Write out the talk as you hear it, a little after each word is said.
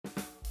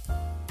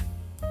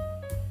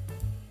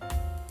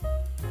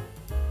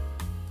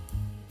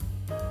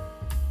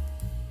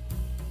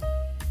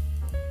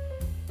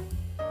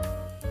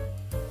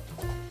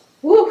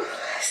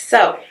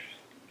So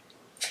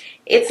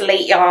it's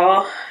late,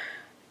 y'all,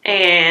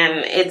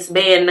 and it's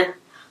been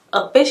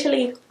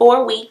officially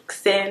 4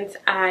 weeks since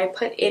I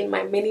put in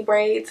my mini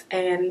braids,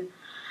 and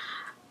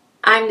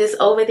I'm just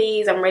over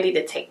these. I'm ready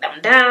to take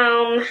them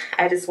down.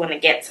 I just want to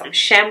get some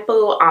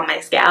shampoo on my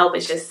scalp.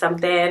 It's just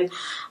something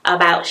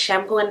about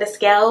shampoo in the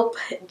scalp.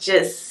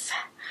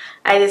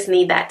 I just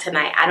need that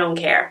tonight. I don't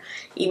care.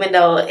 Even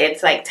though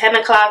it's like 10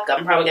 o'clock,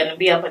 I'm probably going to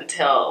be up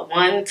until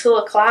 1, 2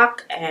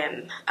 o'clock,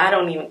 and I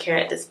don't even care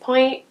at this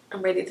point.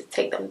 I'm ready to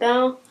take them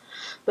down.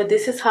 But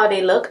this is how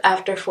they look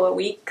after 4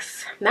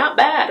 weeks. Not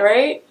bad,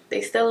 right?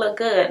 They still look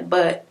good,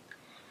 but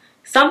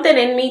something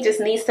in me just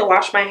needs to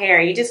wash my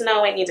hair. You just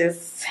know when you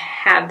just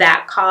have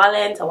that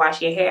calling to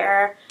wash your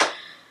hair.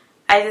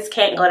 I just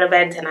can't go to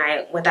bed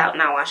tonight without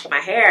not washing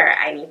my hair.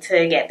 I need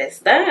to get this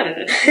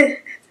done.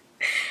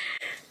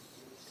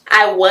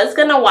 I was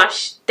going to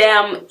wash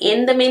them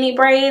in the mini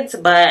braids,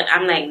 but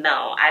I'm like,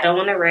 no, I don't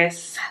want to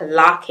risk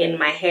locking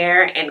my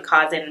hair and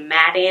causing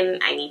matting.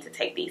 I need to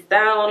take these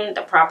down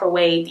the proper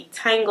way,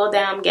 detangle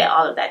them, get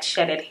all of that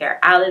shedded hair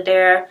out of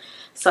there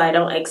so I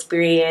don't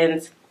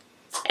experience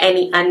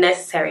any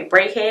unnecessary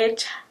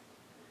breakage.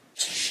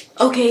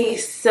 Okay,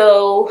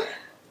 so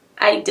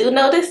I do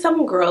notice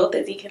some growth.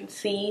 As you can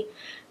see,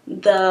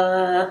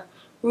 the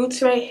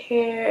roots right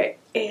here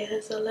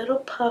is a little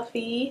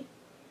puffy.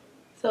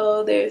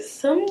 So there's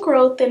some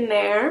growth in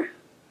there.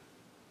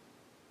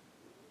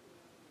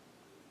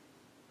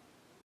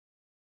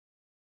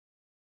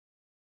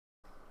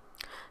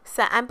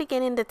 So I'm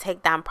beginning the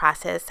takedown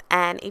process,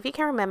 and if you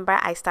can remember,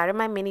 I started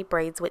my mini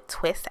braids with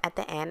twists at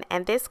the end,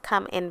 and this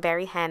come in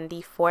very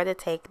handy for the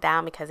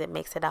takedown because it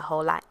makes it a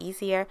whole lot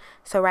easier.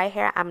 So right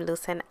here I'm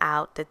loosening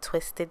out the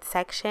twisted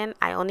section.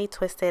 I only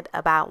twisted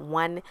about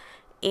 1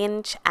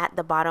 inch at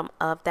the bottom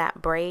of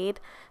that braid,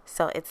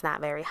 so it's not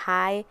very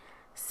high.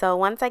 So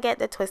once I get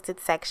the twisted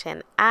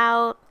section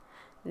out,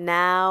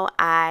 now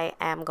I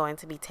am going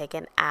to be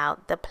taking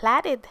out the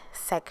plaited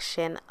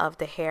section of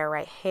the hair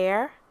right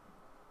here.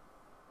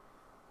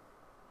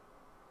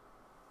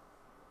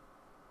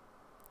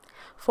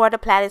 For the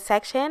plaited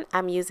section,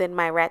 I'm using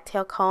my rat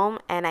tail comb,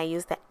 and I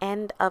use the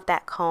end of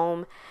that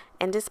comb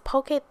and just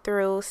poke it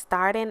through,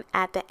 starting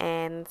at the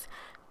ends,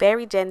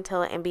 very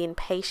gentle and being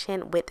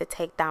patient with the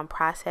takedown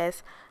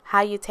process.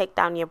 How you take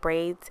down your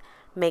braids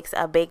makes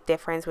a big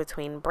difference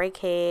between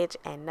breakage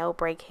and no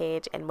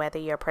breakage, and whether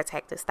your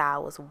protective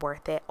style was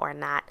worth it or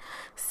not.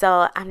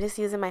 So I'm just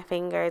using my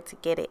finger to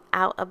get it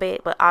out a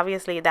bit, but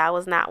obviously that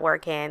was not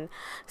working.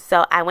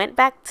 So I went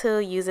back to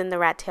using the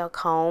rat tail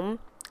comb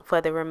for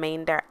the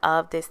remainder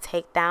of this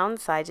takedown.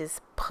 So I just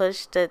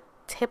pushed the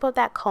tip of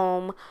that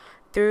comb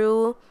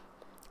through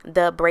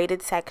the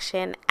braided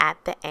section at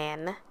the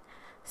end.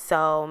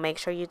 So make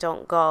sure you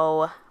don't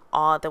go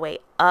all the way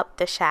up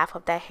the shaft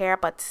of that hair,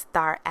 but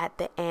start at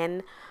the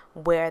end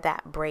where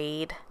that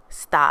braid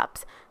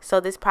stops. So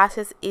this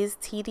process is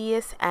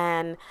tedious,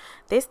 and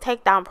this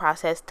takedown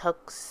process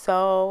took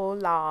so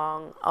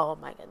long. Oh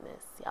my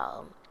goodness,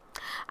 y'all.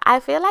 I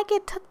feel like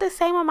it took the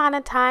same amount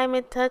of time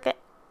it took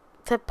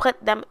to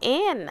put them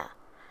in.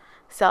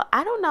 So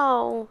I don't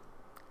know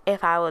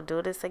if I will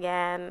do this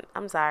again.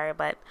 I'm sorry,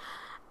 but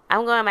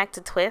I'm going back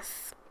to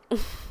twists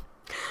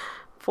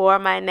for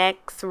my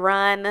next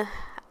run.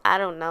 I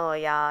don't know,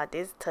 y'all.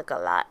 This took a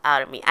lot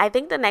out of me. I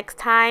think the next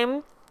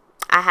time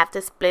I have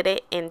to split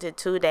it into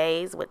 2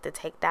 days with the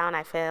takedown.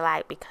 I feel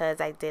like because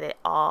I did it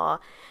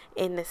all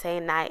in the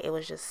same night, it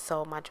was just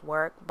so much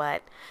work.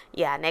 But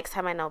yeah, next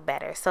time I know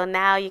better. So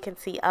now you can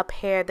see up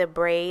here the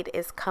braid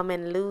is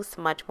coming loose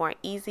much more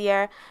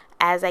easier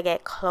as I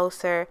get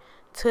closer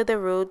to the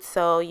roots.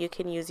 So you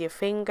can use your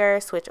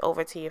fingers, switch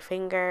over to your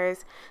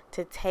fingers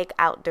to take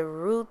out the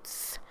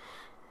roots.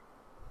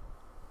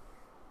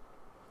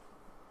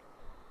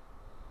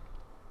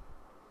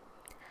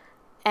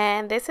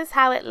 And this is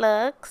how it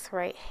looks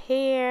right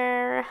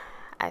here.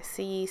 I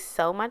see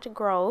so much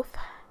growth.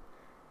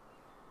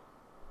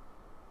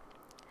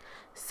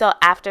 So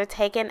after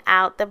taking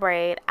out the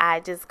braid, I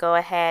just go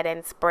ahead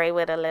and spray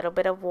with a little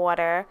bit of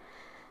water,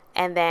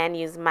 and then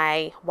use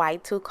my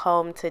Y2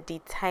 comb to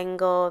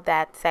detangle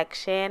that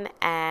section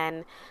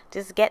and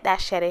just get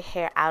that shedded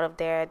hair out of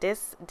there.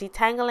 This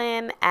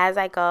detangling as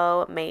I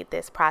go made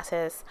this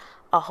process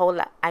a whole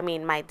lot,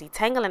 my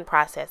detangling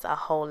process a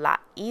whole lot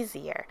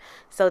easier.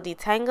 So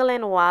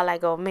detangling while I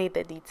go made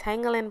the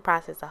detangling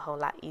process a whole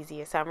lot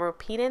easier. So I'm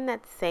repeating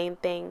that same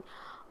thing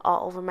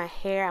all over my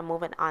hair. I'm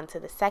moving on to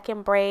the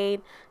second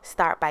braid.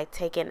 Start by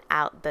taking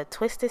out the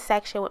twisted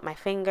section with my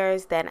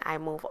fingers. Then I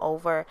move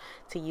over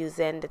to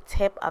using the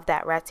tip of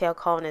that rat tail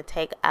comb to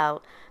take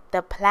out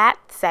the plait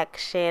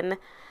section.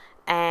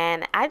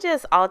 And I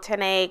just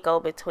alternate, go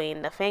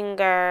between the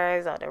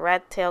fingers or the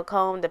rat tail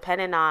comb,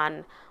 depending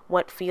on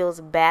what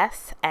feels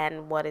best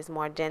and what is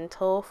more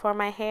gentle for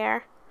my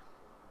hair.